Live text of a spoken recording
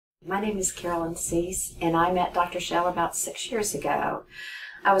My name is Carolyn and I met Dr. Shel about 6 years ago.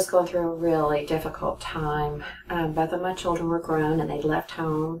 I was going through a really difficult time. Both of my children were grown and they'd left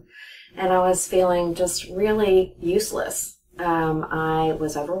home, and I was feeling just really useless. I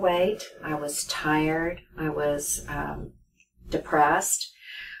was overweight, I was tired, I was depressed,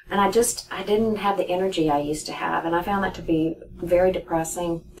 and I didn't have the energy I used to have, and I found that to be very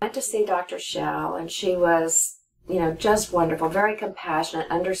depressing. I went to see Dr. Shel, and she was, just wonderful, very compassionate,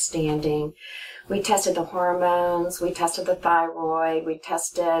 understanding. We tested the hormones, we tested the thyroid, we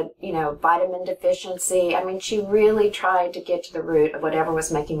tested, vitamin deficiency. I mean, she really tried to get to the root of whatever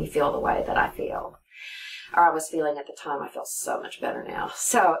was making me feel the way that I feel, or I was feeling at the time. I feel so much better now.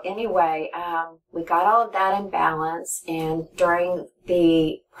 So anyway, we got all of that in balance, and during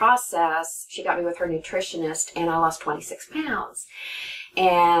the process, she got me with her nutritionist, and I lost 26 pounds.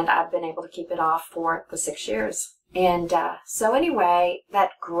 And I've been able to keep it off for the 6 years. And so anyway,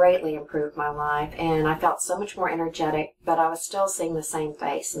 that greatly improved my life, and I felt so much more energetic, but I was still seeing the same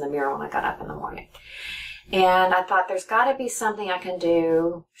face in the mirror when I got up in the morning. And I thought, there's got to be something I can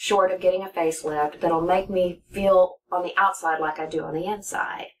do short of getting a facelift that'll make me feel on the outside like I do on the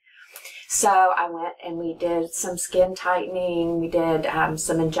inside. So I went and we did some skin tightening, we did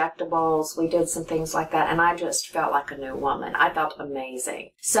some injectables, we did some things like that, and I just felt like a new woman. I felt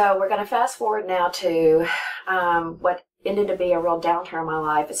amazing. So we're going to fast forward now to what ended to be a real downturn in my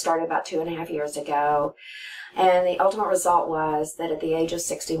life. It started about 2.5 years ago, and the ultimate result was that at the age of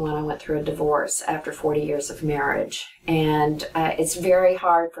 61, I went through a divorce after 40 years of marriage. And it's very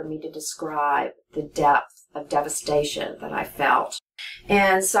hard for me to describe the depth of devastation that I felt.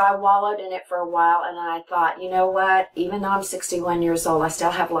 And so I wallowed in it for a while, and I thought, you know what, even though I'm 61 years old, I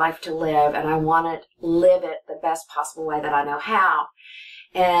still have life to live, and I want to live it the best possible way that I know how.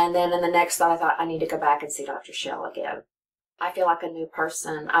 And then in the next thought, I thought, I need to go back and see Dr. Shel again. I feel like a new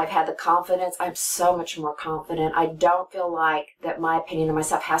person. I've had the confidence. I'm so much more confident. I don't feel like that my opinion of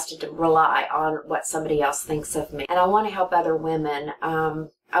myself has to rely on what somebody else thinks of me. And I want to help other women.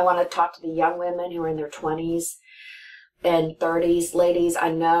 I want to talk to the young women who are in their 20s and 30s. Ladies,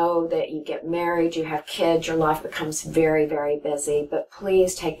 I know that you get married, you have kids, your life becomes very, very busy, but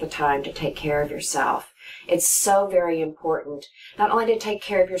please take the time to take care of yourself. It's so very important, not only to take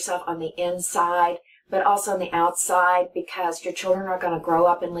care of yourself on the inside, but also on the outside, because your children are going to grow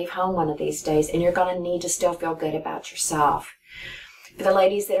up and leave home one of these days, and you're going to need to still feel good about yourself. For the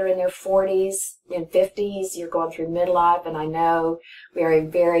ladies that are in their 40s and 50s, you're going through midlife, and I know we are a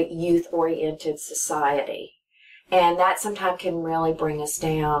very youth-oriented society. And that sometimes can really bring us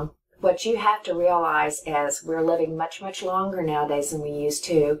down. What you have to realize is we're living much, much longer nowadays than we used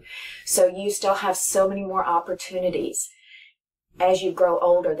to. So you still have so many more opportunities as you grow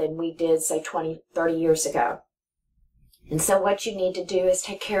older than we did, say, 20, 30 years ago. And so what you need to do is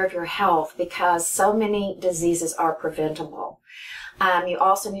take care of your health, because so many diseases are preventable. You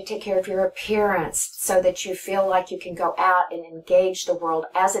also need to take care of your appearance so that you feel like you can go out and engage the world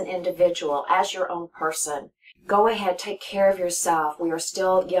as an individual, as your own person. Go ahead, take care of yourself. We are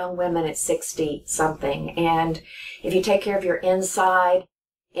still young women at 60-something. And if you take care of your inside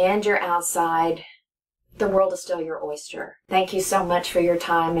and your outside, the world is still your oyster. Thank you so much for your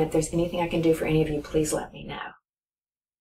time. If there's anything I can do for any of you, please let me know.